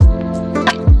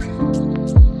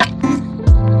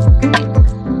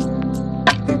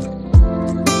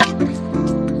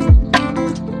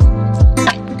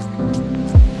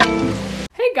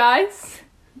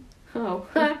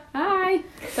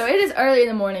it is early in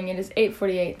the morning. It is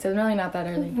 8:48, so it's really not that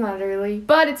early. It's not early.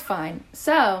 But it's fine.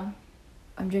 So,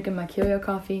 I'm drinking my Curio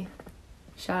coffee.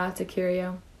 Shout out to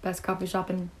Curio. Best coffee shop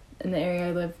in the area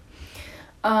I live.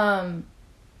 And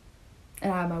I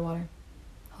have my water.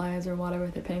 Holly has her water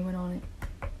with a penguin on it.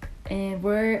 And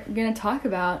we're going to talk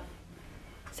about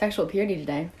sexual purity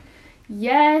today.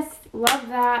 Yes, love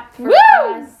that for Woo!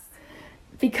 us.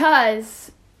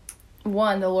 Because,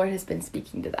 one, the Lord has been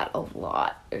speaking into that a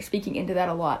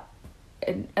lot,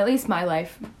 in at least my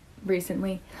life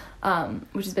recently,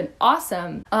 which has been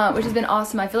awesome. I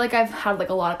feel like I've had like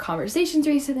a lot of conversations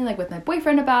recently, like with my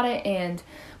boyfriend about it and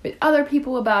with other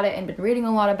people about it, and been reading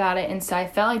a lot about it. And so I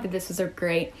felt like that this was a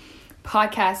great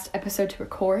podcast episode to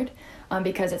record.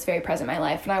 Because it's very present in my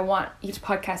life, and I want each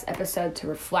podcast episode to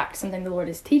reflect something the Lord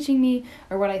is teaching me,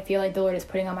 or what I feel like the Lord is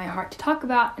putting on my heart to talk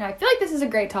about. And I feel like this is a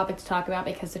great topic to talk about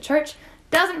because the church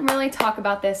doesn't really talk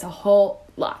about this a whole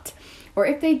lot. Or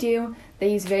if they do,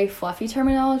 they use very fluffy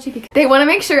terminology because they want to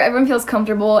make sure everyone feels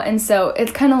comfortable. And so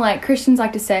it's kind of like Christians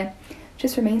like to say,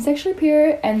 just remain sexually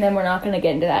pure, and then we're not going to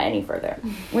get into that any further.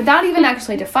 Without even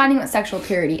actually defining what sexual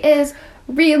purity is,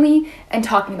 really, and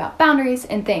talking about boundaries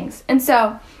and things. And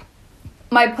so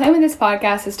my plan with this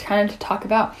podcast is kind of to talk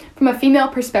about, from a female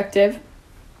perspective,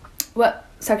 what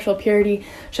sexual purity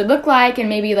should look like, and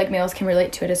maybe like males can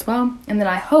relate to it as well. And then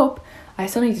I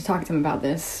still need to talk to him about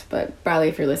this, but Bradley,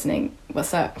 if you're listening,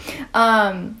 what's up?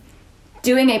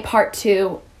 Doing a part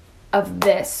 2 of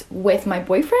this with my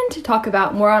boyfriend to talk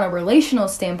about more on a relational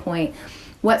standpoint,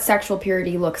 what sexual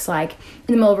purity looks like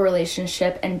in the middle of a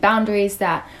relationship, and boundaries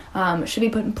that should be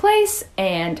put in place,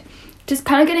 and just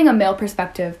kind of getting a male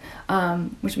perspective,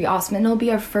 which would be awesome. And it'll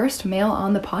be our first male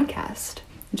on the podcast,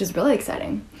 which is really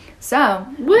exciting. So,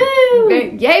 woo!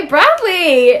 Yay,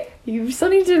 Bradley! You still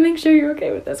need to make sure you're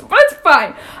okay with this. But it's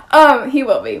fine. He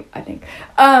will be, I think.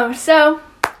 So,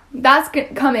 that's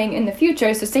coming in the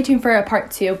future, so stay tuned for a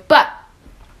part 2. But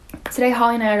today,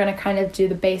 Holly and I are going to kind of do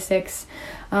the basics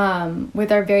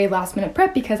with our very last minute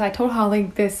prep, because I told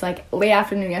Holly this like late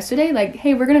afternoon yesterday, like,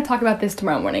 hey, we're going to talk about this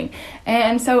tomorrow morning.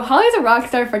 And so Holly's a rock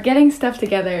star for getting stuff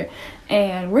together,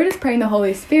 and we're just praying the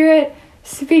Holy Spirit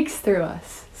speaks through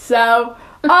us. So,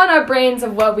 on our brains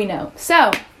of what we know.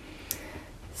 So,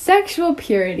 sexual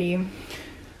purity.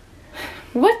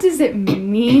 What does it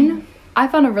mean? I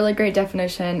found a really great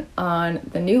definition on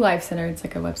the New Life Center. It's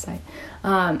like a website.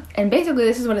 And basically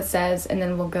this is what it says, and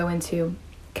then we'll go into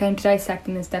kind of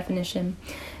dissecting this definition.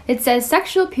 It says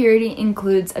sexual purity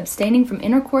includes abstaining from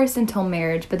intercourse until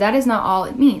marriage, but that is not all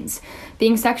it means.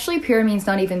 Being sexually pure means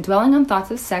not even dwelling on thoughts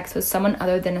of sex with someone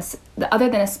other than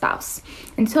a spouse.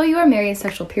 Until you are married,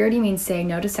 sexual purity means saying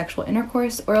no to sexual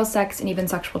intercourse, oral sex, and even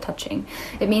sexual touching.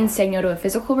 It means saying no to a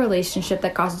physical relationship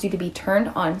that causes you to be turned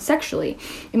on sexually.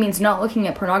 It means not looking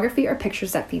at pornography or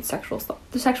pictures that feed sexual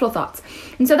thoughts.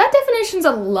 And so that definition's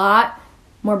a lot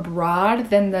more broad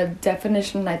than the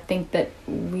definition I think that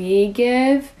we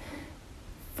give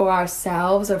for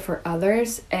ourselves or for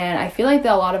others. And I feel like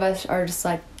that a lot of us are just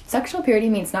like, sexual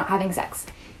purity means not having sex.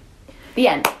 The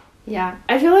end. Yeah.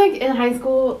 I feel like in high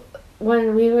school,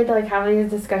 when we would like have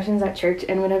these discussions at church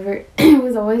and whatever, it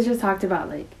was always just talked about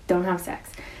like, don't have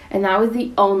sex. And that was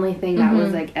the only thing that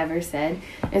was like ever said.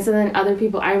 And so then other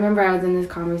people, I remember I was in this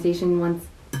conversation once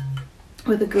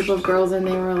with a group of girls, and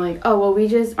they were like, oh, well, we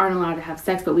just aren't allowed to have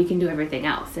sex, but we can do everything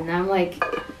else. And I'm like,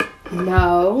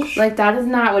 no, like that is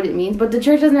not what it means. But the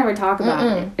church doesn't ever talk about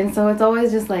it. And so it's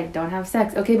always just like, don't have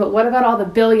sex. Okay, but what about all the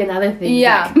billion other things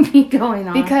that can be going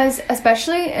on? Because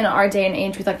especially in our day and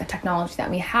age with like the technology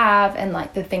that we have and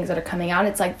like the things that are coming out,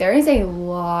 it's like there is a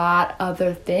lot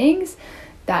other things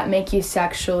that make you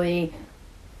sexually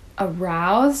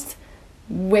aroused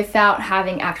without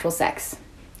having actual sex.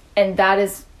 And that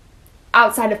is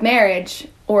outside of marriage,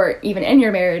 or even in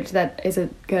your marriage, that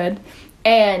isn't good.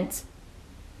 And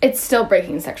it's still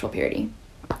breaking sexual purity.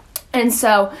 And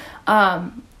so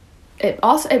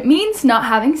it means not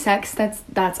having sex,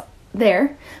 that's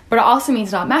there, but it also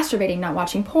means not masturbating, not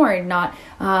watching porn, not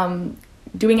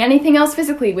doing anything else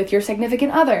physically with your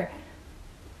significant other,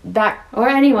 that or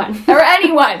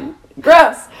anyone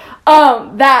gross,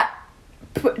 that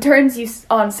turns you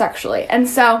on sexually. And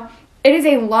so it is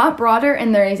a lot broader,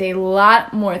 and there is a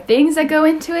lot more things that go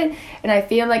into it, and I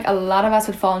feel like a lot of us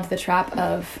would fall into the trap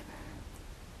of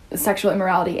sexual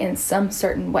immorality in some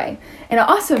certain way. And it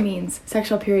also means,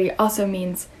 sexual purity also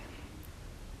means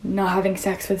not having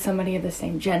sex with somebody of the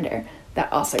same gender.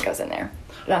 That also goes in there.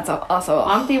 That's also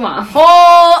a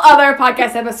whole other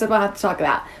podcast episode we'll have to talk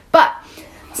about. But,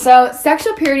 so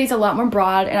sexual purity is a lot more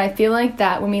broad, and I feel like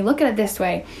that when we look at it this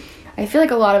way, I feel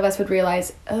like a lot of us would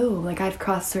realize, oh, like I've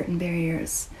crossed certain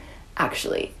barriers,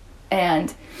 actually.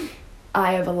 and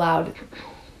I have allowed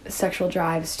sexual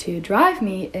drives to drive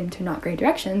me into not great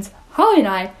directions, Holly and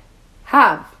I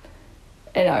have,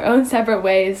 in our own separate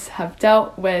ways, have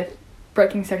dealt with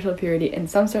breaking sexual purity in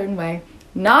some certain way,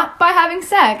 not by having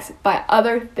sex, by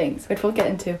other things, which we'll get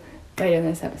into later in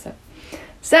this episode.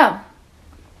 So,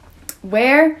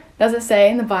 where does it say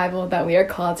in the Bible that we are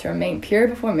called to remain pure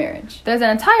before marriage? There's an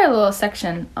entire little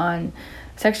section on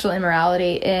sexual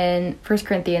immorality in 1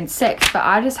 Corinthians 6, but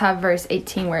I just have verse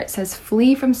 18 where it says,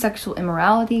 "Flee from sexual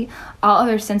immorality. All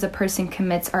other sins a person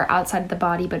commits are outside the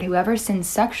body, but whoever sins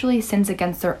sexually sins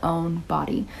against their own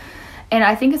body." And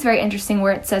I think it's very interesting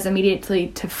where it says immediately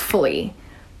to flee.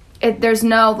 There's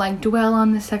no, like, dwell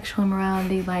on the sexual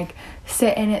immorality, like,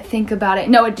 sit in it, think about it.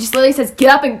 No, it just literally says,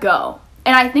 get up and go.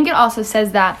 And I think it also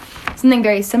says that, something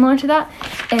very similar to that,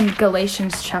 in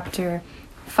Galatians chapter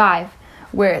 5,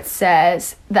 where it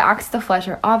says, the acts of the flesh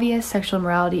are obvious: sexual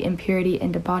immorality, impurity,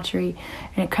 and debauchery,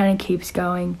 and it kind of keeps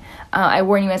going. I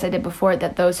warn you, as I did before,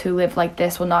 that those who live like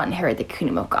this will not inherit the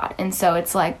kingdom of God. And so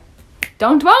it's like,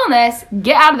 don't dwell on this,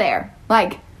 get out of there.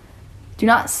 Like, do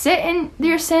not sit in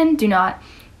your sin, do not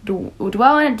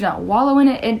dwell in it, do not wallow in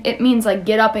it. It means, like,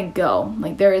 get up and go.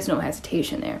 Like, there is no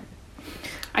hesitation there.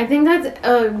 I think that's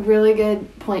a really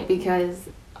good point because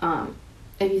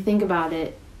if you think about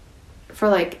it, for,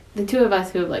 like, the two of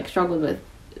us who have, like, struggled with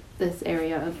this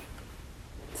area of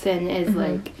sin is,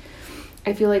 like,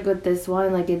 I feel like with this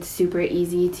one, like, it's super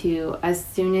easy to, as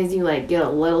soon as you, like, get a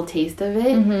little taste of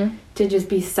it, to just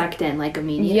be sucked in, like,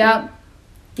 immediately. Yep.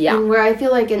 Yeah. And where I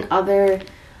feel like in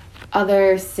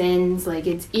other sins, like,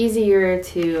 it's easier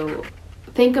to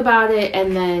think about it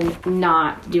and then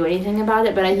not do anything about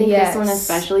it. But I think this one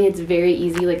especially, it's very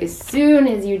easy. Like, as soon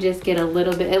as you just get a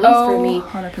little bit, at least for me,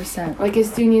 100%. like, as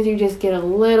soon as you just get a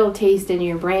little taste in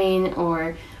your brain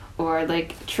or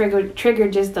like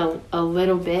trigger just a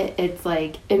little bit, it's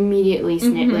like immediately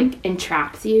like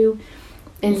entraps you.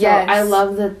 And so I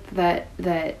love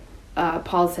that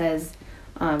Paul says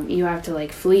you have to,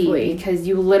 like, flee because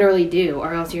you literally do,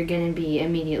 or else you're going to be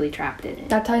immediately trapped in it.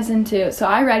 That ties into, so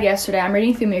I read yesterday, I'm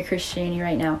reading through Mere Christianity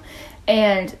right now,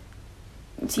 and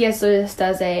C.S. Lewis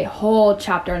does a whole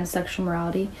chapter on sexual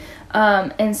morality,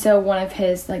 and so one of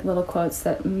his, like, little quotes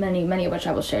that many of which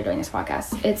I will share during this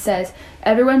podcast, it says,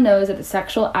 "Everyone knows that the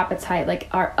sexual appetite, like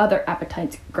our other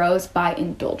appetites, grows by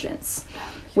indulgence,"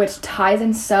 which ties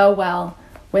in so well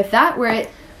with that, where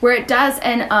it does.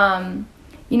 And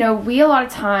you know, we a lot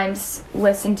of times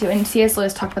listen to, and C.S.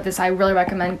 Lewis talked about this, I really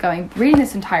recommend reading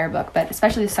this entire book, but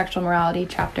especially the sexual morality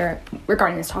chapter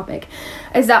regarding this topic,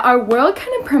 is that our world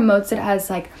kind of promotes it as,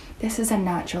 like, this is a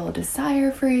natural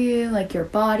desire for you, like, your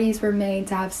bodies were made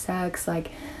to have sex, like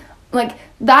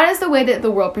that is the way that the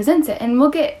world presents it. And we'll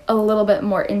get a little bit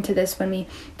more into this when we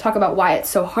talk about why it's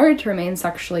so hard to remain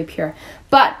sexually pure.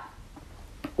 But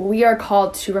we are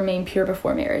called to remain pure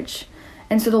before marriage.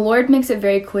 And so the Lord makes it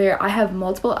very clear. I have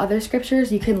multiple other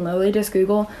scriptures. You can literally just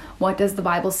Google, what does the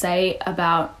Bible say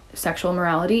about sexual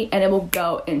immorality? And it will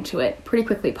go into it pretty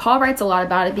quickly. Paul writes a lot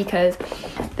about it because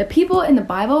the people in the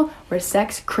Bible were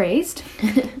sex crazed.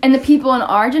 And the people in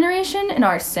our generation, in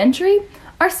our century,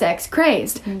 are sex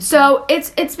crazed. So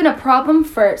it's been a problem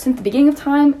since the beginning of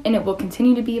time, and it will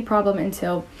continue to be a problem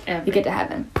until we get to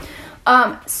heaven.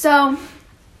 So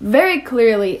very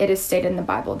clearly it is stated in the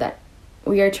Bible that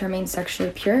we are to remain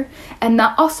sexually pure, and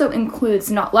that also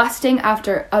includes not lusting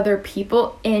after other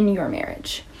people in your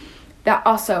marriage. That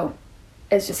also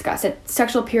is discussed.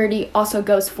 Sexual purity also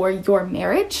goes for your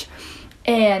marriage,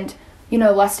 and, you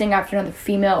know, lusting after another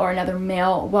female or another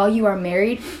male while you are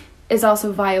married is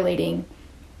also violating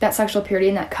that sexual purity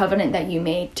and that covenant that you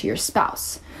made to your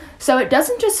spouse. So it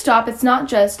doesn't just stop. It's not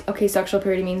just, okay, sexual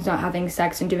purity means not having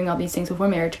sex and doing all these things before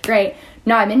marriage. Great.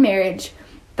 Now I'm in marriage.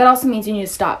 That also means you need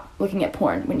to stop looking at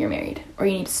porn when you're married, or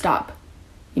you need to stop,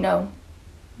 you know,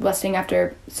 lusting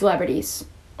after celebrities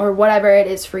or whatever it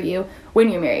is for you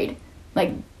when you're married.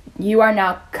 Like, you are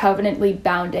now covenantly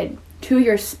bounded to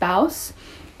your spouse,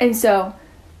 and so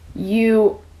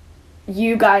you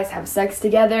guys have sex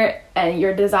together, and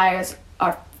your desires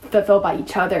are fulfilled by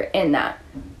each other in that.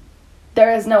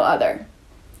 There is no other.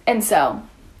 And so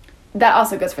that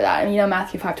also goes for that. And, you know,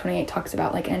 Matthew 5:28 talks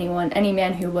about, like, any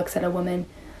man who looks at a woman,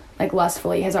 like,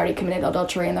 lustfully has already committed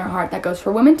adultery in their heart. That goes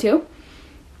for women too,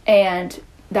 and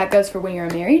that goes for when you're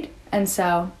married. And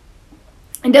so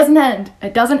it doesn't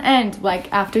end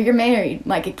like after you're married.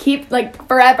 Like, it keeps, like,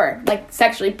 forever, like,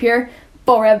 sexually pure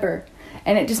forever,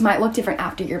 and it just might look different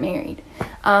after you're married.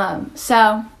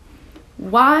 So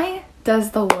why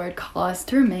does the Lord call us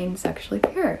to remain sexually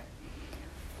pure?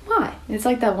 Why? It's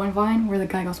like that one vine where the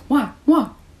guy goes, why?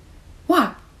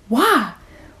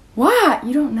 What?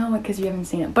 You don't know it because you haven't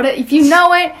seen it. But if you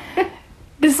know it,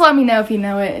 just let me know if you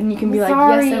know it, and you can be like,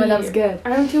 yes, Emma, that was good.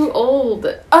 I'm too old.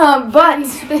 But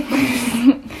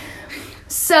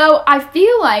so I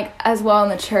feel like as well in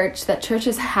the church that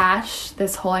churches hash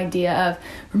this whole idea of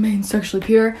remain sexually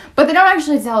pure, but they don't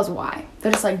actually tell us why.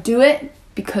 They're just like, do it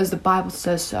because the Bible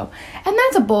says so. And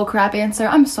that's a bullcrap answer.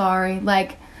 I'm sorry.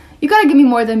 Like, you gotta give me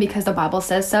more than because the Bible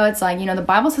says so. It's like, the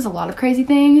Bible says a lot of crazy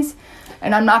things,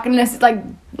 and I'm not gonna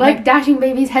like dashing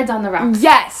babies' heads on the rocks.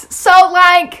 Yes. So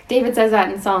David says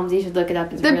that in Psalms. You should look it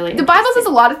up. It's really the Bible says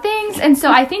a lot of things, and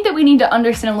so I think that we need to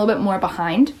understand a little bit more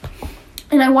behind.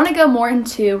 And I want to go more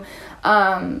into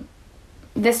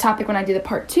this topic when I do the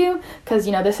part 2, because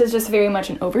this is just very much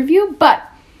an overview. But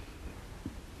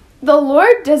the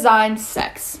Lord designed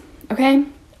sex. Okay,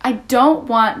 I don't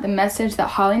want the message that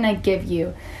Holly and I give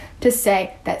you to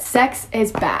say that sex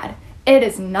is bad. It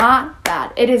is not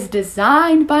bad. It is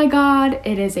designed by God.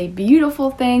 It is a beautiful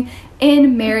thing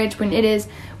in marriage when it is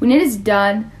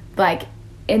done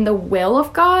in the will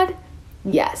of God.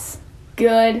 Yes,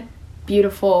 good,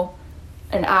 beautiful,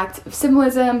 an act of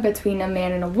symbolism between a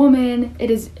man and a woman. It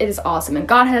is awesome, and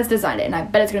God has designed it, and I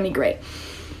bet it's gonna be great.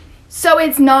 So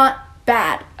it's not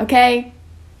bad, okay?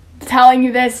 Telling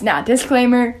you this now.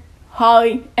 Disclaimer.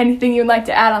 Holly, anything you'd like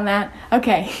to add on that?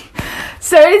 Okay.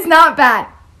 So it's not bad.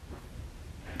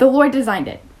 The Lord designed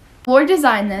it. The Lord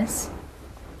designed this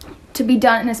to be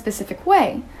done in a specific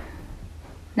way.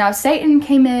 Now, Satan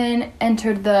came in,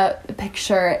 entered the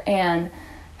picture, and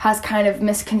has kind of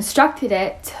misconstructed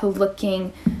it to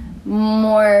looking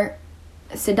more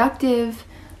seductive,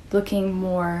 looking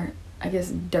more, I guess,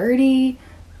 dirty,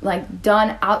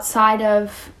 done outside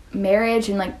of marriage,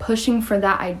 and pushing for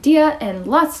that idea and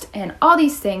lust and all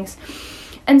these things.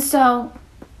 And so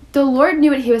the Lord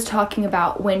knew what he was talking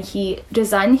about when he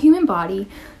designed the human body,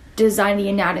 designed the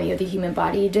anatomy of the human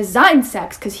body, designed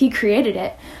sex because he created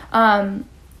it.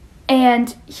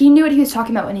 And he knew what he was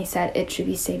talking about when he said it should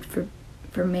be saved for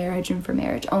marriage and for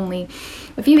marriage only.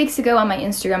 A few weeks ago on my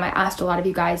Instagram, I asked a lot of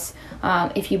you guys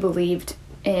if you believed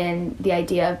in the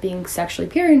idea of being sexually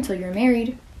pure until you're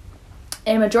married.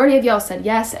 And a majority of y'all said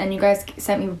yes, and you guys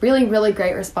sent me really, really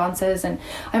great responses. And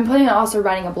I'm planning on also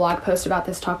writing a blog post about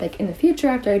this topic in the future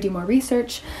after I do more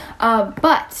research.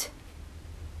 But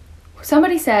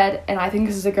somebody said, and I think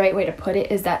this is a great way to put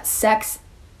it, is that sex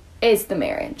is the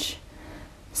marriage.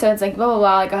 So it's blah, blah,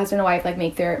 blah, a husband and wife,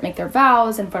 make their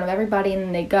vows in front of everybody, and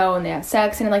then they go and they have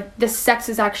sex, and the sex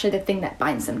is actually the thing that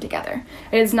binds them together.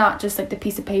 It is not just the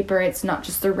piece of paper, it's not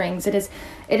just the rings, it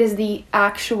is the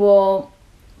actual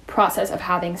process of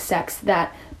having sex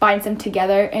that binds them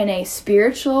together in a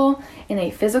spiritual, in a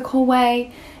physical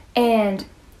way. And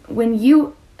when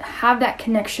you have that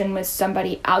connection with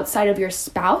somebody outside of your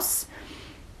spouse,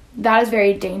 that is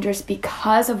very dangerous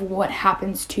because of what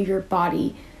happens to your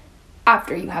body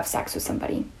after you have sex with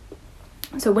somebody.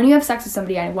 So when you have sex with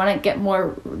somebody, I want to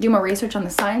do more research on the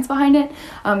science behind it,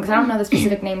 because I don't know the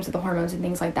specific names of the hormones and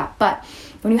things like that. But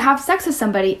when you have sex with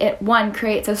somebody, it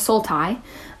creates a soul tie,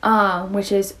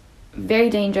 which is very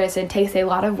dangerous and takes a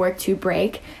lot of work to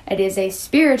break. It is a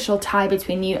spiritual tie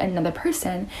between you and another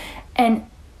person. And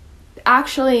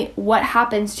actually what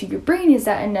happens to your brain is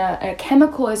that a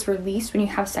chemical is released when you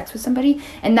have sex with somebody,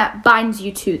 and that binds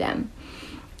you to them.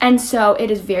 And so it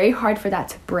is very hard for that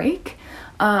to break.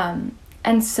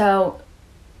 And so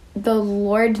the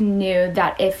Lord knew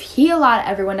that if he allowed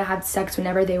everyone to have sex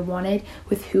whenever they wanted,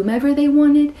 with whomever they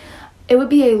wanted, it would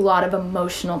be a lot of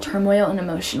emotional turmoil and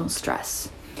emotional stress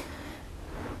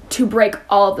to break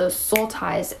all of those soul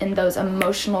ties and those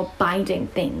emotional binding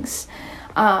things.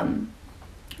 And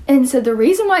so the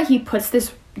reason why he puts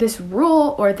this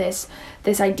rule or this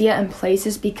idea in place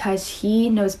is because he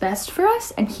knows best for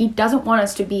us, and he doesn't want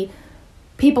us to be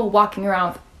people walking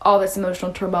around with all this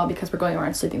emotional turmoil because we're going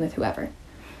around sleeping with whoever.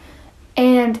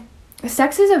 And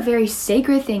sex is a very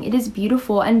sacred thing. It is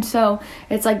beautiful. And so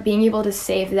it's being able to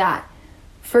save that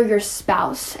for your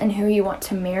spouse and who you want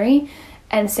to marry,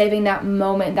 and saving that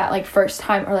moment, that first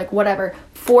time or whatever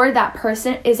for that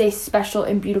person is a special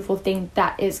and beautiful thing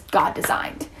that is God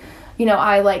designed.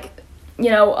 I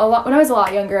a lot when I was a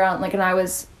lot younger, and I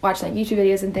was watching YouTube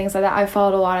videos and things like that, I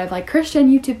followed a lot of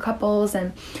Christian YouTube couples,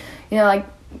 and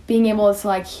being able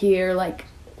to hear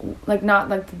not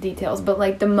the details,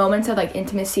 but the moments of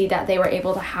intimacy that they were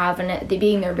able to have, and it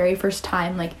being their very first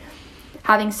time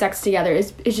having sex together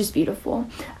is just beautiful,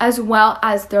 as well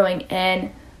as throwing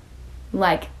in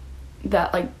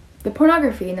the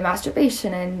pornography and the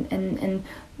masturbation and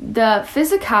the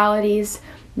physicalities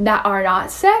that are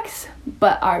not sex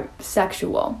but are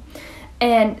sexual,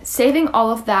 and saving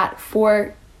all of that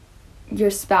for your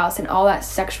spouse and all that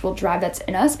sexual drive that's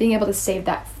in us, being able to save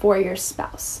that for your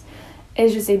spouse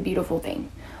is just a beautiful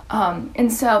thing.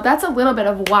 And so that's a little bit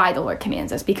of why the Lord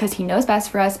commands us, because he knows best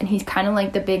for us, and he's kind of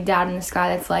like the big dad in the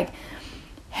sky that's like,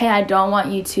 hey, I don't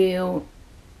want you to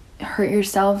hurt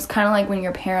yourselves. Kind of like when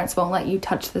your parents won't let you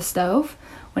touch the stove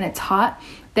when it's hot.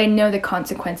 They know the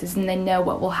consequences and they know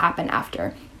what will happen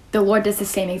after. The Lord does the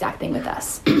same exact thing with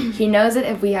us. He knows that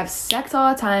if we have sex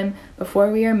all the time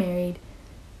before we are married,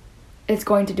 it's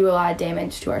going to do a lot of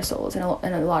damage to our souls and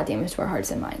a lot of damage to our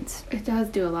hearts and minds. It does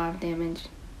do a lot of damage.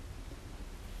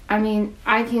 I mean,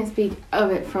 I can't speak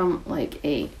of it from like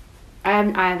I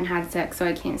haven't had sex, so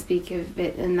I can't speak of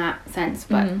it in that sense.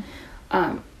 But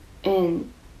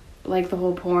in like the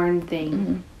whole porn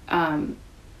thing,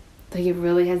 like it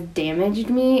really has damaged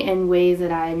me in ways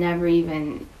that I never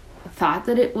even thought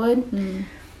that it would.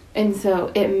 And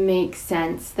so it makes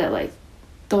sense that like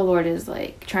the Lord is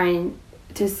like trying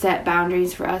to set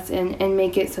boundaries for us and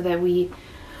make it so that we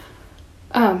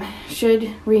should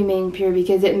remain pure,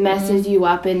 because it messes you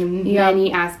up in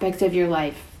many aspects of your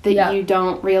life that you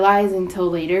don't realize until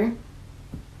later.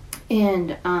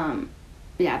 And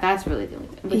that's really the only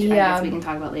thing, which I guess we can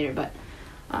talk about later, but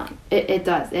it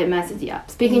does. It messes you up.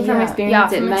 Speaking from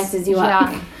experience, it messes you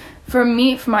up. For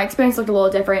me, from my experience, looked a little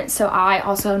different. So I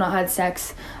also have not had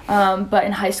sex, but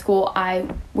in high school, I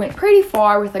went pretty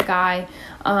far with a guy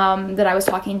that I was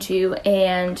talking to,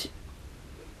 and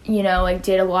like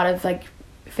did a lot of like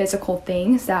physical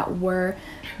things that were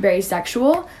very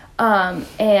sexual.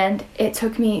 And it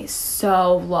took me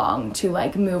so long to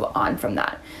like move on from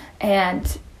that.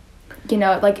 And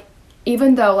like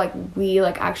even though like we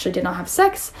like actually did not have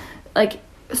sex, like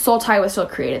soul tie was still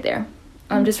created there.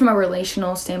 Just from a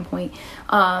relational standpoint.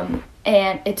 And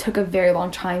it took a very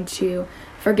long time to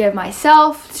forgive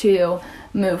myself, to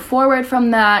move forward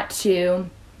from that, to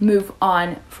move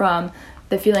on from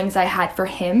the feelings I had for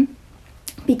him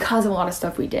because of a lot of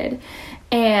stuff we did.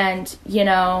 And,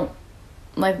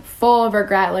 like full of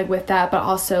regret like with that, but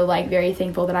also like very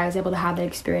thankful that I was able to have that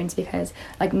experience, because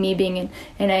like me being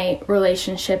in a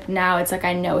relationship now, it's like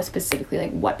I know specifically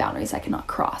like what boundaries I cannot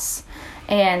cross.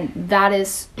 And that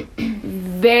is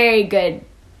very good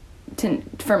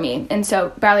for me. And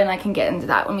so Bradley and I can get into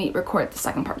that when we record the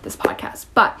second part of this podcast.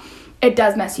 But it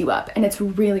does mess you up, and it's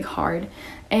really hard.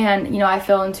 And, I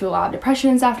fell into a lot of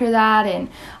depressions after that,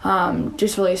 and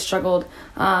just really struggled,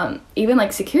 even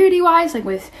like security-wise, like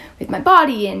with my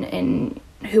body and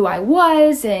who I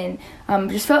was, and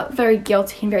just felt very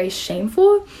guilty and very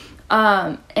shameful.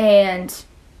 And,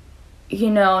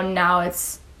 now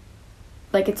it's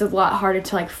like it's a lot harder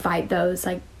to like fight those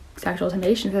like sexual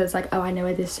temptations, because it's like, oh, I know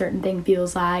what this certain thing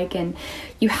feels like, and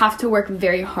you have to work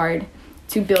very hard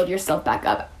to build yourself back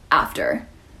up after.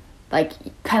 Like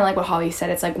kind of like what Holly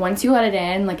said, it's like once you let it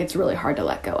in, like it's really hard to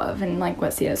let go of. And like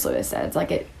what C.S. Lewis said, it's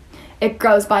like it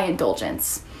grows by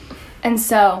indulgence. And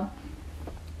so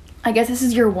I guess this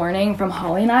is your warning from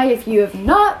Holly and I. If you have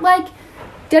not like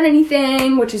done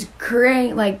anything, which is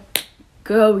great, like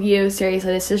go you.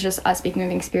 Seriously, this is just us speaking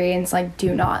of experience. Like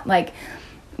do not like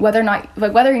whether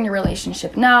you're in your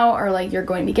relationship now or like you're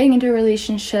going to be getting into a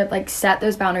relationship, like set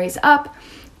those boundaries up.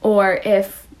 Or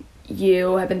if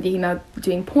you have been thinking about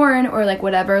doing porn or like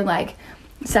whatever, like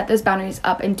set those boundaries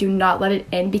up and do not let it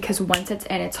in, because once it's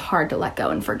in, it's hard to let go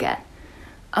and forget.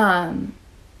 And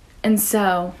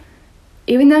so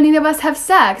even though neither of us have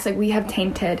sex, like we have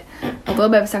tainted a little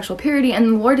bit of sexual purity, and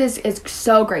the Lord is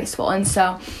so graceful. And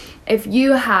so if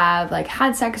you have like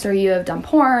had sex or you have done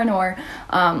porn or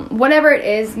whatever it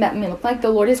is that may look like, the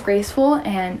Lord is graceful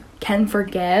and can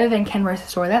forgive and can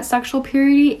restore that sexual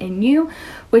purity in you,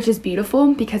 which is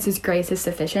beautiful because his grace is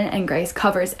sufficient, and grace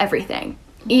covers everything,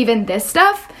 even this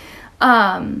stuff.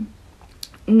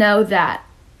 Know that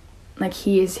like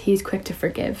he's quick to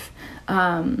forgive,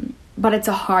 but it's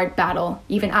a hard battle.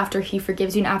 Even after he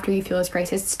forgives you and after you feel his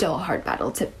grace, it's still a hard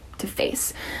battle to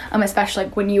face, especially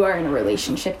like when you are in a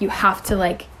relationship, you have to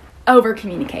like over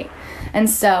communicate. And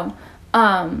so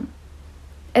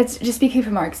it's just speaking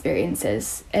from our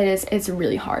experiences, it's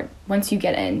really hard once you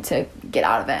get in to get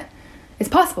out of it. It's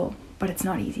possible, but it's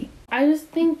not easy. I just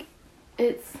think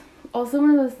it's also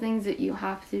one of those things that you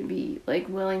have to be like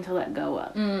willing to let go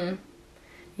of.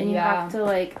 And you have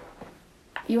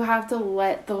to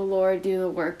let the Lord do the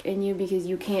work in you, because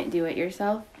you can't do it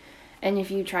yourself. And if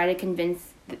you try to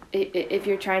if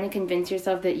you're trying to convince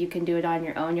yourself that you can do it on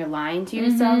your own, you're lying to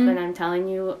yourself. And I'm telling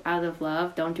you, out of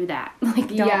love, don't do that.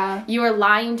 Like, you are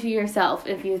lying to yourself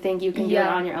if you think you can do it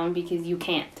on your own, because you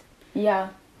can't.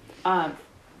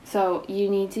 So you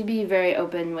need to be very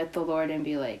open with the Lord and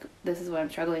be like, this is what I'm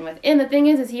struggling with. And the thing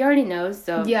is he already knows.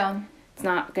 So it's it's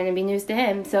not going to be news to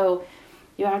him. So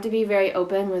you have to be very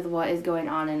open with what is going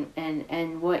on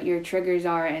and what your triggers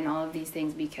are and all of these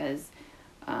things, because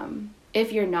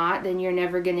if you're not, then you're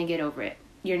never going to get over it.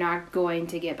 You're not going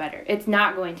to get better. It's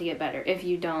not going to get better if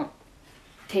you don't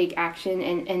take action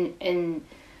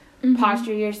and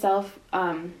posture yourself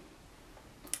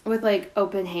with like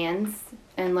open hands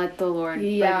and let the Lord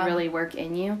like really work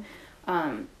in you.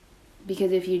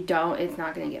 Because if you don't, it's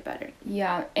not going to get better.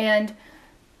 Yeah, and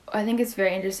I think it's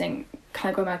very interesting, kind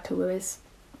of going back to Lewis.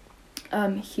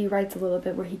 He writes a little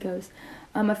bit where he goes,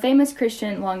 a famous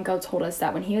Christian long ago told us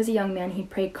that when he was a young man, he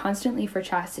prayed constantly for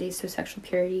chastity, so sexual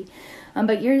purity.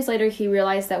 But years later, he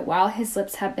realized that while his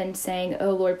lips had been saying,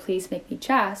 "Oh Lord, please make me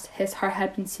chaste," his heart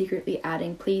had been secretly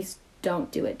adding, "Please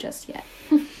don't do it just yet."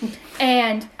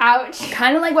 And ouch.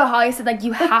 Kind of like what Holly said, like,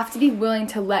 you have to be willing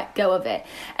to let go of it.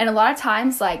 And a lot of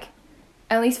times, like,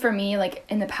 at least for me, like,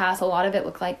 in the past, a lot of it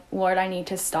looked like, "Lord, I need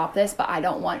to stop this, but I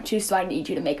don't want to, so I need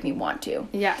you to make me want to."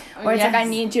 Yeah. Or it's like, I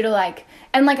need you to, like,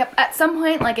 and, like, at some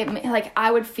point, like,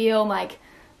 I would feel, like,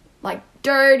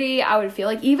 dirty. I would feel,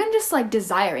 like, even just, like,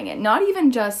 desiring it. Not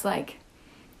even just, like,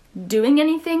 doing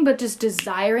anything, but just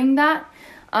desiring that.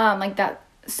 Like, that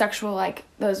sexual, like,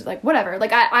 those, like, whatever.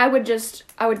 Like, I would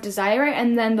desire it,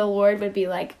 and then the Lord would be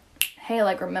like, "Hey,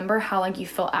 like, remember how, like, you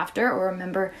felt after?" Or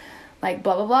remember, like,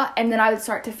 blah, blah, blah. And then I would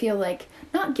start to feel, like,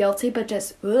 not guilty, but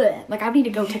just, ugh. Like, I need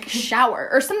to go take a shower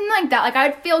or something like that. Like, I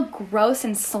would feel gross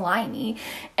and slimy.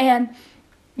 And,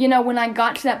 you know, when I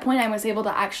got to that point, I was able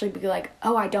to actually be like,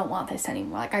 "Oh, I don't want this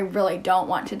anymore. Like, I really don't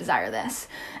want to desire this."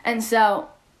 And so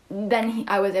then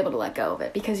I was able to let go of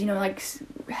it, because, you know, like,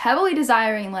 heavily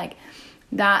desiring, like,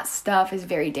 that stuff is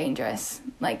very dangerous,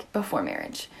 like, before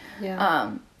marriage.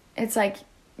 Yeah. It's like,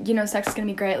 you know, sex is gonna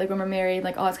be great, like, when we're married,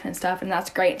 like, all this kind of stuff, and that's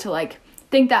great to, like,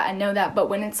 think that and know that, but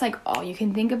when it's, like, all you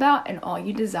can think about and all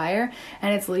you desire,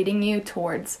 and it's leading you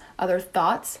towards other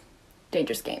thoughts,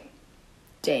 dangerous game.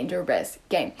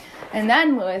 And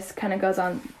then Lewis kind of goes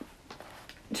on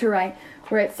to write,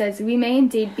 where it says, "We may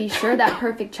indeed be sure that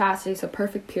perfect chastity, so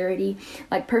perfect purity,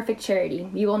 like perfect charity,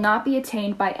 you will not be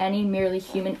attained by any merely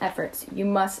human efforts. You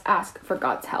must ask for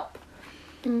God's help."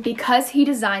 Because he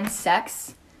designed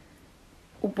sex,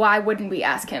 why wouldn't we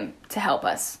ask him to help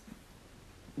us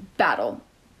battle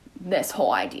this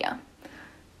whole idea?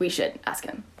 We should ask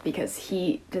him, because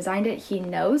he designed it. He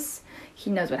knows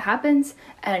what happens,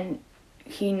 and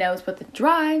he knows what the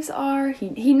drives are.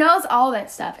 He knows all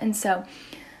that stuff. And so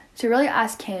to really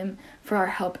ask him for our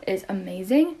help is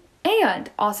amazing.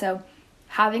 And also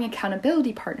having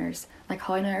accountability partners, like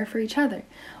Holly and I are for each other,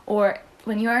 or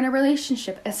when you are in a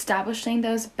relationship, establishing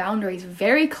those boundaries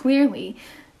very clearly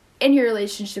in your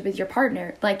relationship with your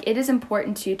partner. Like, it is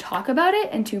important to talk about it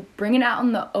and to bring it out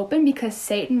in the open, because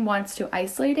Satan wants to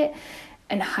isolate it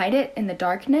and hide it in the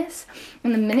darkness.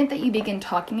 And the minute that you begin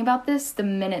talking about this, the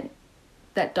minute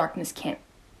that darkness can't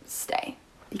stay,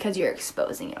 because you're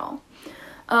exposing it all.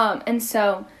 And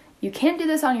so you can't do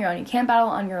this on your own. You can't battle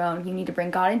on your own. You need to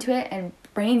bring God into it, and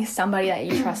bringing somebody that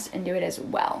you trust into it as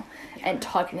well. And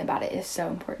talking about it is so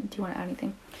important. Do you want to add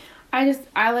anything?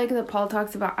 I like that Paul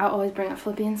talks about, I'll always bring up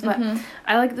Philippians, but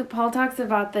I like that Paul talks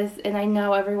about this, and I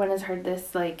know everyone has heard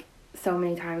this, like, so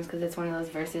many times, because it's one of those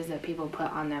verses that people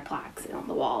put on their plaques and on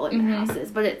the wall in their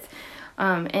houses, but it's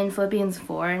in Philippians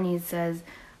 4, and he says,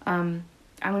 I'm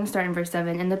going to start in verse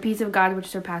 7, "And the peace of God, which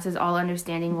surpasses all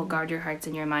understanding, will guard your hearts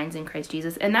and your minds in Christ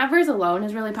Jesus." And that verse alone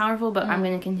is really powerful, but I'm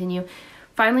going to continue.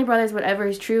 "Finally, brothers, whatever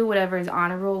is true, whatever is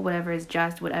honorable, whatever is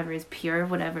just, whatever is pure,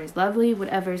 whatever is lovely,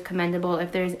 whatever is commendable,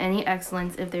 if there is any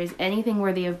excellence, if there is anything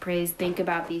worthy of praise, think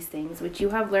about these things, which you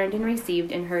have learned and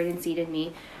received and heard and seen in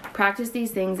me. Practice these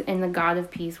things, and the God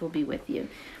of peace will be with you."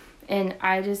 And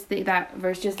I just think that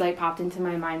verse just, like, popped into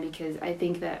my mind, because I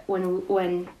think that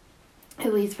when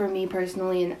at least for me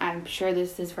personally, and I'm sure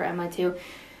this is for Emma too,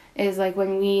 is, like,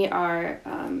 when we are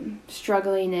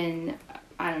struggling in,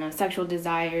 I don't know, sexual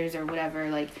desires or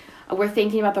whatever, like, we're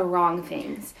thinking about the wrong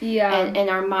things. Yeah. And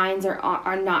our minds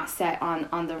are not set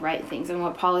on the right things. And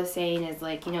what Paul is saying is,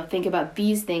 like, you know, think about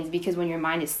these things, because when your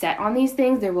mind is set on these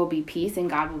things, there will be peace and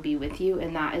God will be with you.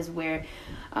 And that is where,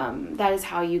 that is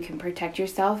how you can protect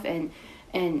yourself and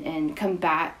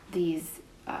combat these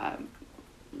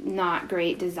not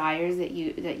great desires that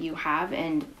you have.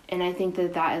 And I think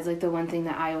that is, like, the one thing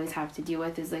that I always have to deal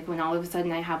with, is, like, when all of a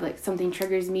sudden I have, like, something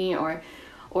triggers me, or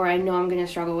I know I'm going to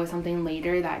struggle with something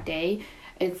later that day,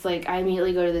 it's like I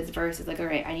immediately go to this verse. It's like, all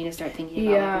right, I need to start thinking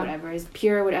about like, whatever is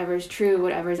pure, whatever is true,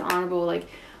 whatever is honorable, like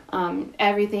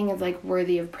everything is like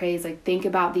worthy of praise. Like, think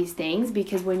about these things,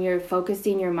 because when you're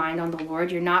focusing your mind on the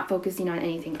Lord, you're not focusing on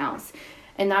anything else.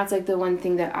 And that's like the one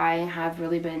thing that I have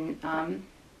really been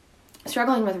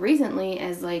struggling with recently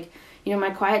is like, you know,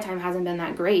 my quiet time hasn't been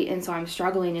that great, and so I'm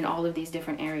struggling in all of these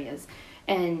different areas.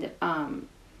 And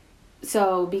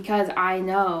so because I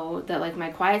know that like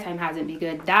my quiet time hasn't been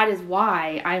good, that is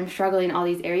why I'm struggling in all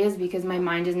these areas, because my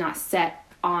mind is not set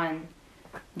on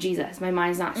Jesus. My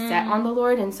mind's not set on the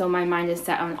Lord, and so my mind is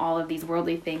set on all of these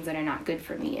worldly things that are not good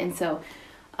for me. And so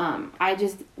I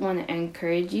just want to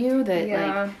encourage you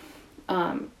that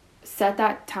like set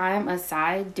that time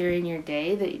aside during your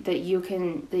day that you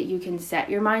can set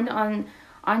your mind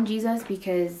on Jesus,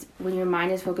 because when your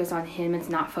mind is focused on him, it's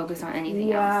not focused on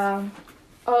anything else.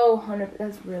 Oh, 100,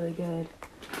 that's really good.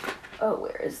 Oh,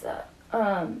 where is that?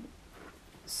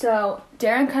 So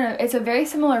Darren it's a very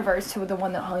similar verse to the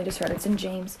one that Holly just read. It's in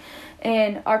James,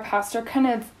 and our pastor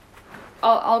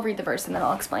I'll read the verse and then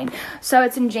I'll explain. So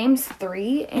it's in James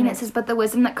 3, and it says, "But the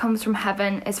wisdom that comes from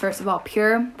heaven is first of all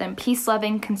pure, then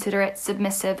peace-loving, considerate,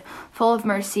 submissive, full of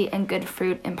mercy and good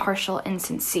fruit, impartial and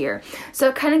sincere." So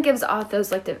it kind of gives off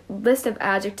those like the list of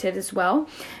adjectives as well.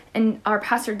 And our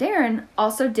pastor Darren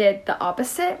also did the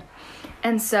opposite.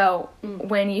 And so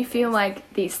when you feel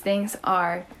like these things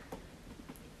are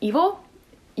evil,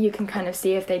 you can kind of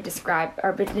see if they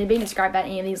are being described by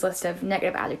any of these lists of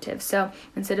negative adjectives. So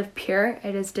instead of pure,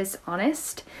 it is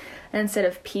dishonest. And instead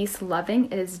of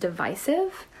peace-loving, it is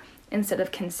divisive. Instead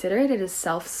of considerate, it is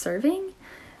self-serving.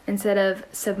 Instead of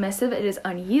submissive, it is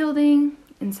unyielding.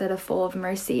 Instead of full of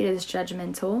mercy, it is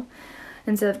judgmental.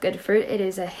 Instead of good fruit, it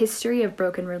is a history of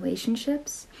broken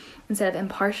relationships. Instead of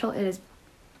impartial, it is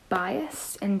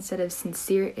biased. Instead of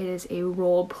sincere, it is a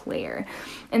role player.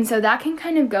 And so that can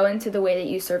kind of go into the way that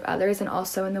you serve others, and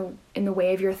also in the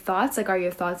way of your thoughts. Like, are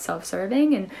your thoughts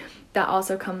self-serving? And that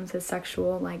also comes with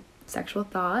sexual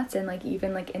thoughts, and like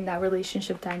even like in that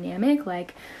relationship dynamic,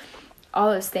 like all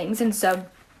those things. And so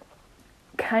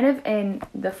kind of in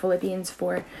the Philippians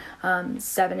 4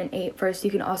 7 and 8 verse,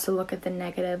 you can also look at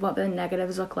what the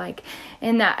negatives look like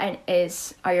in that, and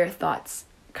are your thoughts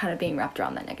kind of being wrapped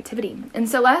around that negativity. And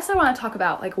so last, I want to talk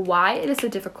about like why it is so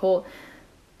difficult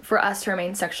for us to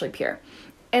remain sexually pure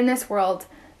in this world.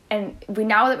 And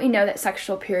now that we know that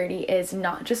sexual purity is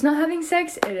not just not having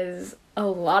sex, it is a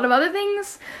lot of other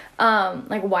things.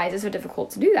 Like, why is it so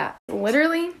difficult to do that?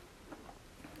 Literally,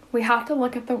 we have to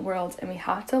look at the world, and we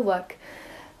have to look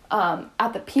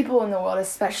at the people in the world,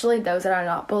 especially those that are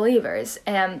not believers.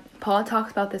 And Paul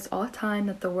talks about this all the time,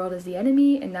 that the world is the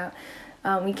enemy, and that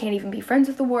we can't even be friends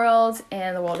with the world,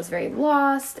 and the world is very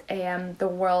lost, and the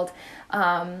world,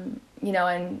 you know,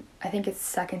 and I think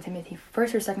it's 1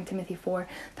 or 2 Timothy 4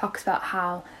 talks about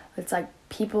how it's like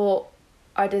people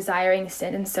are desiring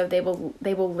sin, and so they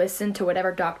will listen to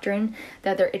whatever doctrine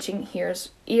that their itching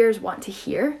ears want to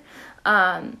hear.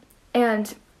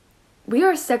 And we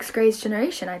are a sex-crazed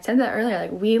generation. I said that earlier,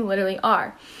 like we literally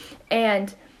are.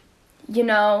 And, you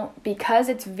know, because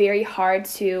it's very hard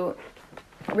to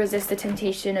resist the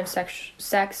temptation of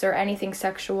sex or anything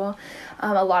sexual,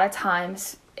 a lot of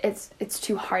times it's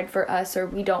too hard for us, or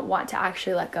we don't want to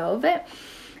actually let go of it,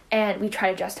 and we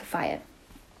try to justify it.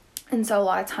 And so a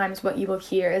lot of times what you will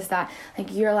hear is that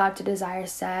like you're allowed to desire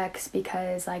sex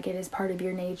because like it is part of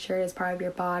your nature, it is part of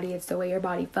your body, it's the way your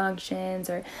body functions,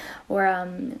 or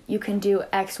you can do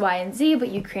X, Y, and Z, but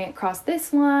you can't cross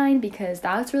this line because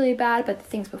that's really bad, but the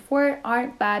things before it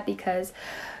aren't bad because,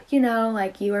 you know,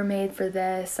 like you were made for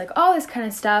this, like all this kind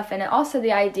of stuff. And also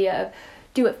the idea of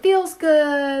do what feels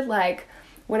good, like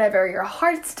whatever your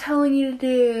heart's telling you to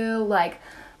do. Like,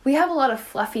 we have a lot of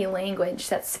fluffy language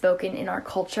that's spoken in our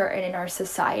culture and in our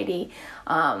society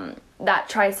that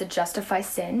tries to justify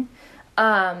sin.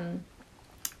 And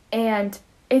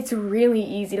it's really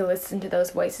easy to listen to those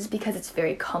voices because it's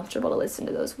very comfortable to listen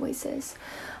to those voices.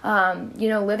 You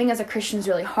know, living as a Christian is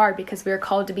really hard because we are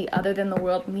called to be other than the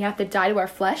world, and we have to die to our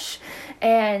flesh.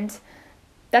 And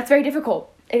that's very difficult.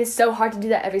 It is so hard to do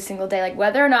that every single day. Like,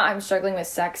 whether or not I'm struggling with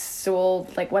sexual,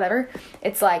 like, whatever,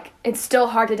 it's like, it's still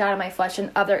hard to die to my flesh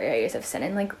in other areas of sin.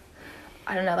 And, like,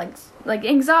 I don't know, like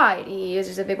anxiety is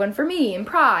just a big one for me, and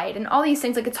pride, and all these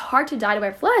things. Like, it's hard to die to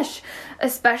our flesh,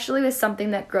 especially with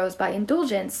something that grows by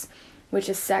indulgence, which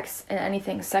is sex and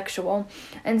anything sexual.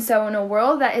 And so in a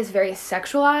world that is very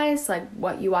sexualized, like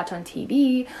what you watch on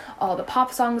TV, all the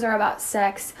pop songs are about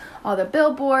sex, all the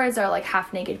billboards are like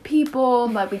half-naked people,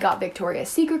 like we got Victoria's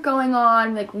Secret going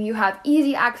on, like you have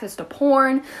easy access to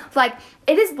porn. Like,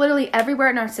 it is literally everywhere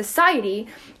in our society,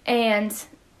 and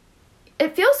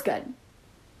it feels good.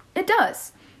 It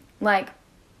does. Like,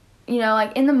 you know,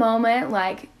 like in the moment,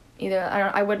 like,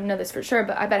 I wouldn't know this for sure,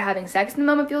 but I bet having sex in the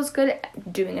moment feels good.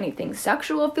 Doing anything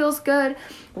sexual feels good.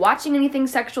 Watching anything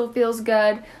sexual feels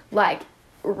good. Like,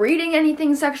 reading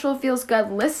anything sexual feels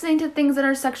good. Listening to things that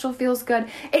are sexual feels good.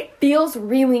 It feels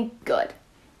really good.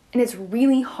 And it's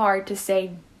really hard to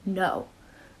say no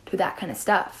to that kind of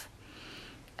stuff.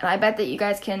 And I bet that you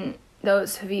guys can,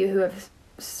 those of you who have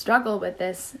struggled with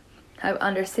this,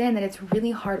 understand that it's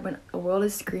really hard when the world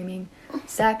is screaming,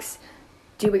 sex,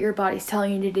 do what your body's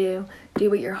telling you to do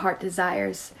what your heart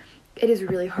desires. It is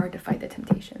really hard to fight the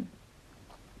temptation.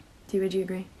 Would you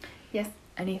agree? Yes.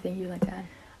 Anything you'd like to add?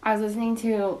 I was listening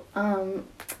to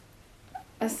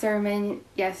a sermon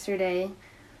yesterday.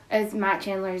 It's Matt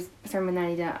Chandler's sermon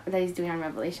that he's doing on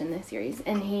Revelation, this series.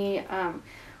 And he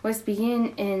was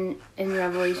speaking in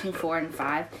Revelation 4 and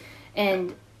 5.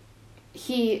 And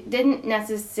he didn't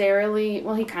necessarily,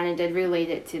 well, he kind of did relate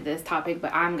it to this topic,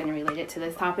 but I'm going to relate it to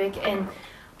this topic. And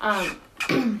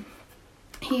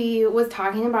he was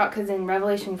talking about, because in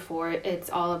Revelation 4, it's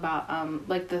all about,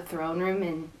 like, the throne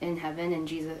room in heaven and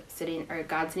Jesus sitting, or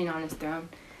God sitting on his throne.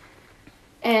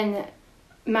 And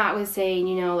Matt was saying,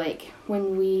 you know, like,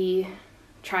 when we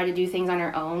try to do things on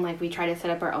our own, like, we try to set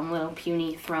up our own little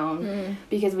puny throne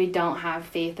because we don't have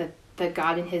faith that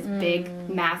God in his big,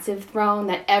 massive throne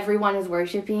that everyone is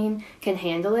worshiping can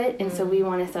handle it. And so we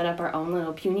want to set up our own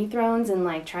little puny thrones and,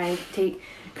 like, try and take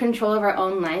control of our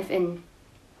own life. And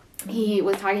he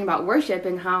was talking about worship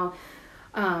and how,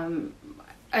 and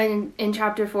in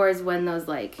chapter 4 is when those,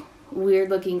 like,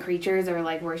 weird-looking creatures are,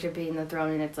 like, worshiping the throne,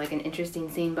 and it's, like, an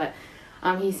interesting scene. But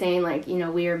he's saying, like, you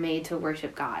know, we are made to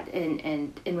worship God,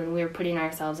 and when we're putting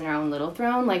ourselves in our own little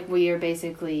throne, like, we are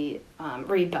basically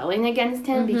rebelling against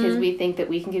him because we think that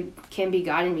we can be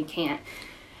God and we can't.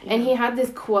 Yeah. And he had this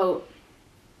quote,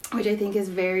 which I think is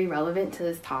very relevant to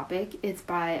this topic. It's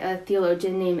by a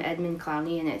theologian named Edmund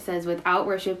Clowney, and it says, "Without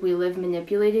worship, we live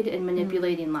manipulated and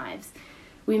manipulating lives.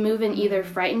 We move in either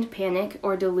frightened panic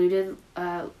or deluded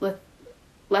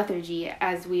lethargy,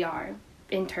 as we are,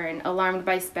 in turn, alarmed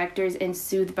by specters and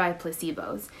soothed by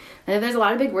placebos." And there's a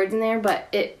lot of big words in there,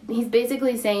 but he's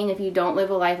basically saying if you don't live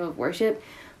a life of worship,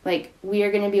 like, we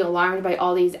are going to be alarmed by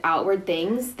all these outward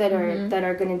things that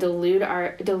are going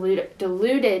to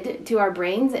deluded to our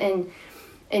brains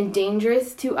and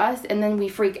dangerous to us, and then we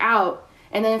freak out.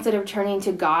 And then instead of turning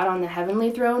to God on the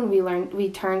heavenly throne, we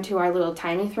turn to our little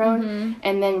tiny throne,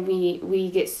 and then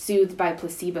we get soothed by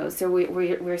placebos. So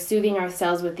we're soothing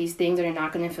ourselves with these things that are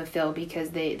not going to fulfill because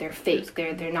they're fake,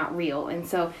 they're not real. And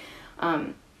so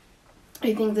I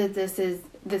think that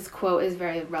this quote is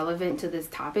very relevant to this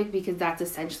topic, because that's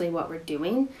essentially what we're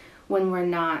doing when we're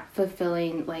not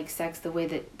fulfilling, like, sex the way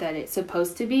that it's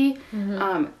supposed to be.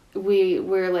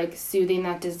 We're like soothing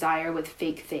that desire with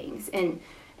fake things and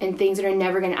things that are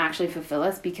never going to actually fulfill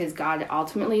us, because God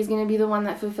ultimately is going to be the one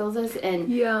that fulfills us.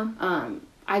 And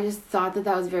I just thought that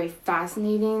was very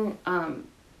fascinating.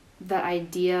 That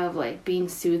idea of, like, being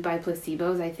soothed by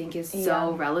placebos, I think, is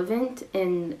so relevant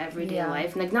in everyday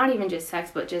life. And, like, not even just sex,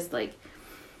 but just, like,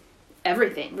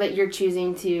 everything that you're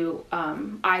choosing to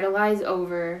idolize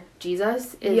over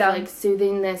Jesus is like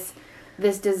soothing this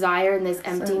desire and this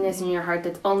emptiness in your heart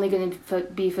that's only going to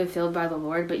be fulfilled by the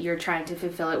Lord, but you're trying to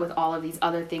fulfill it with all of these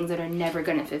other things that are never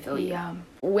going to fulfill you.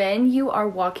 When you are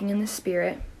walking in the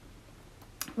Spirit,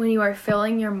 when you are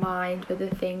filling your mind with the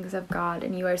things of God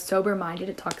and you are sober-minded,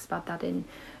 it talks about that in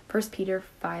 1 Peter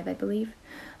 5, I believe.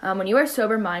 When you are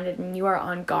sober-minded and you are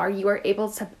on guard, you are able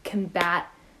to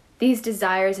combat these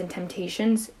desires and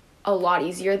temptations a lot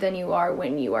easier than you are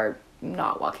when you are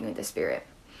not walking with the Spirit.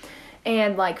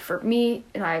 And, like, for me,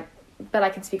 and I bet I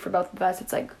can speak for both of us,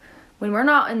 it's like when we're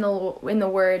not in the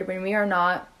Word, when we are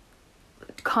not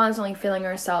constantly filling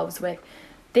ourselves with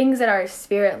things that are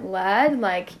Spirit-led,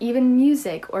 like even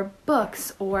music or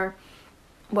books or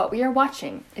what we are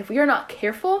watching, if we are not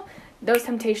careful, those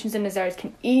temptations and desires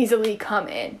can easily come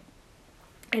in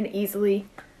and easily,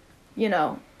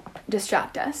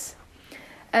 distract us.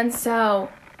 And so,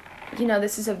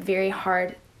 this is a very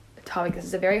hard topic. This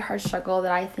is a very hard struggle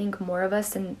that I think more of us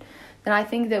than I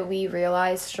think that we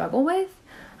realize struggle with.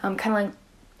 Kind of like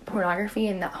pornography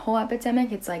and that whole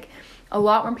epidemic. It's like a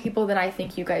lot more people than I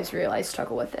think you guys realize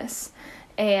struggle with this.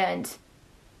 And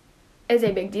it's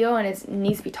a big deal, and it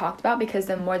needs to be talked about, because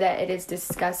the more that it is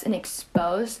discussed and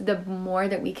exposed, the more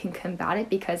that we can combat it,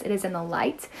 because it is in the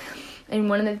light. And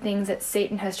one of the things that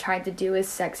Satan has tried to do with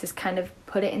sex is kind of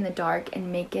put it in the dark and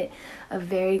make it a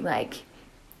very, like,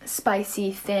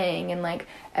 spicy thing, and, like,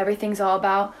 everything's all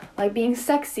about, like, being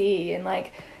sexy and,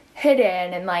 like,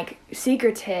 hidden and, like,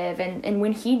 secretive. And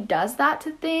when he does that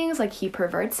to things, like, he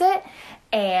perverts it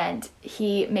and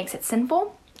he makes it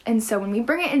sinful. And so when we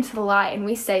bring it into the light and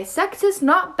we say sex is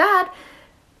not bad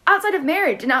outside of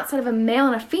marriage and outside of a male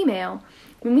and a female,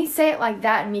 when we say it like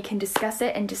that and we can discuss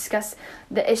it and discuss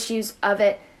the issues of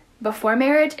it before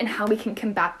marriage and how we can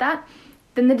combat that,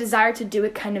 then the desire to do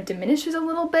it kind of diminishes a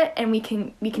little bit, and we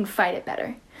can fight it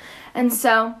better. And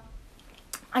so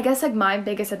I guess like my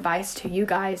biggest advice to you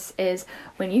guys is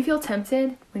when you feel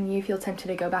tempted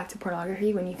to go back to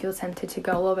pornography, when you feel tempted to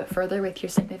go a little bit further with your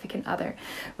significant other,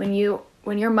 when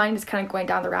your mind is kind of going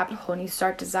down the rabbit hole and you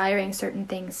start desiring certain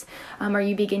things, or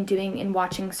you begin doing and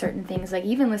watching certain things, like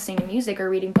even listening to music or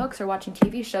reading books or watching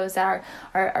TV shows that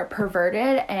are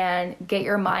perverted and get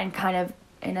your mind kind of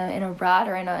in a rut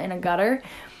or in a gutter,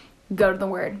 go to the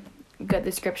Word, go to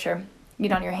the Scripture,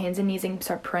 get on your hands and knees and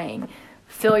start praying.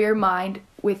 Fill your mind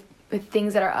with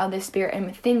things that are of the Spirit and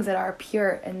with things that are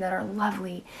pure and that are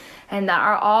lovely and that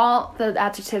are all the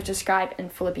adjectives described in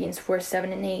Philippians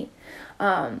 4:7-8.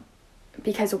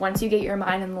 Because once you get your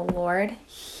mind in the Lord,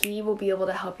 He will be able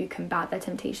to help you combat that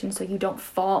temptation so you don't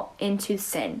fall into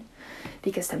sin.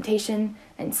 Because temptation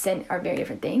and sin are very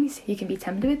different things. You can be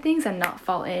tempted with things and not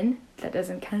fall in. That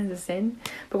doesn't count as a sin.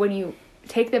 But when you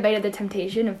take the bait of the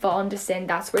temptation and fall into sin,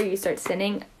 that's where you start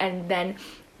sinning, and then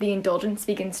the indulgence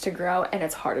begins to grow and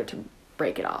it's harder to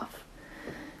break it off.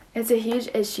 It's a huge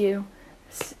issue,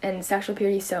 and sexual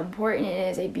purity is so important. It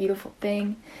is a beautiful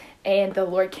thing, and the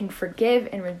Lord can forgive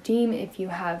and redeem if you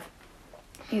have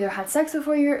either had sex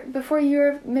before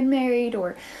you've been married,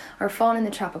 or fallen in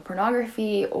the trap of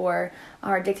pornography, or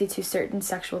are addicted to certain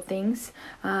sexual things,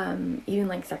 even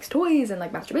like sex toys and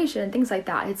like masturbation and things like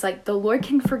that. It's like the Lord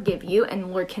can forgive you and the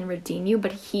Lord can redeem you,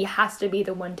 but He has to be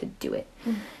the one to do it.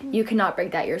 Mm-hmm. You cannot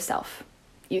break that yourself.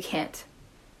 You can't.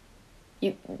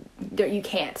 You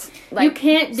can't. Like, you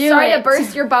can't do sorry it. to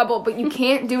burst your bubble, but you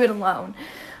can't do it alone.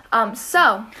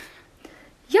 So,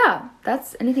 yeah,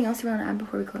 that's anything else you want to add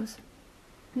before we close?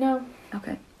 No.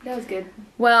 Okay. That was good.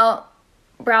 Well,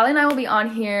 Bradley and I will be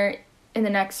on here in the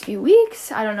next few weeks.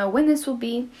 I don't know when this will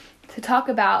be, to talk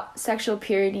about sexual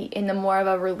purity in the more of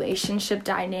a relationship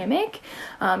dynamic.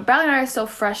 Bradley and I are still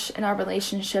fresh in our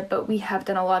relationship, but we have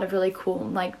done a lot of really cool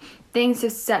things to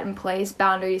set in place,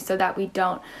 boundaries, so that we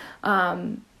don't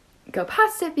go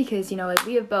past it, because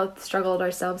we have both struggled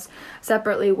ourselves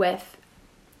separately with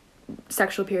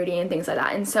sexual purity and things like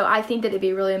that. And so I think that it'd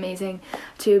be really amazing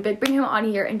to bring him on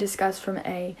here and discuss from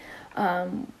a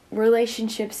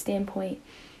relationship standpoint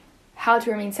how to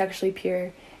remain sexually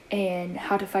pure and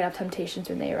how to fight off temptations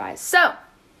when they arise. So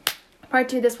part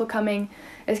 2 of this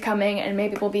is coming, and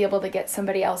maybe we'll be able to get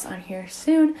somebody else on here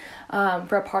soon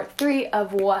for a part 3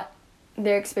 of what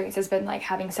their experience has been like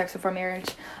having sex before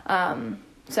marriage.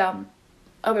 So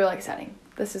it'll be really exciting.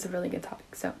 This is a really good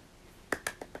topic. So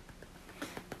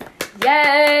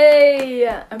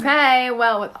yay! Okay,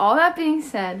 well, with all that being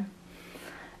said,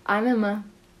 I'm Emma.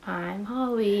 I'm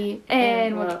Holly.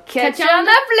 And we'll catch you on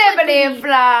the flippity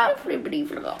flop. The flippity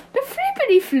flop. The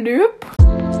flippity flip.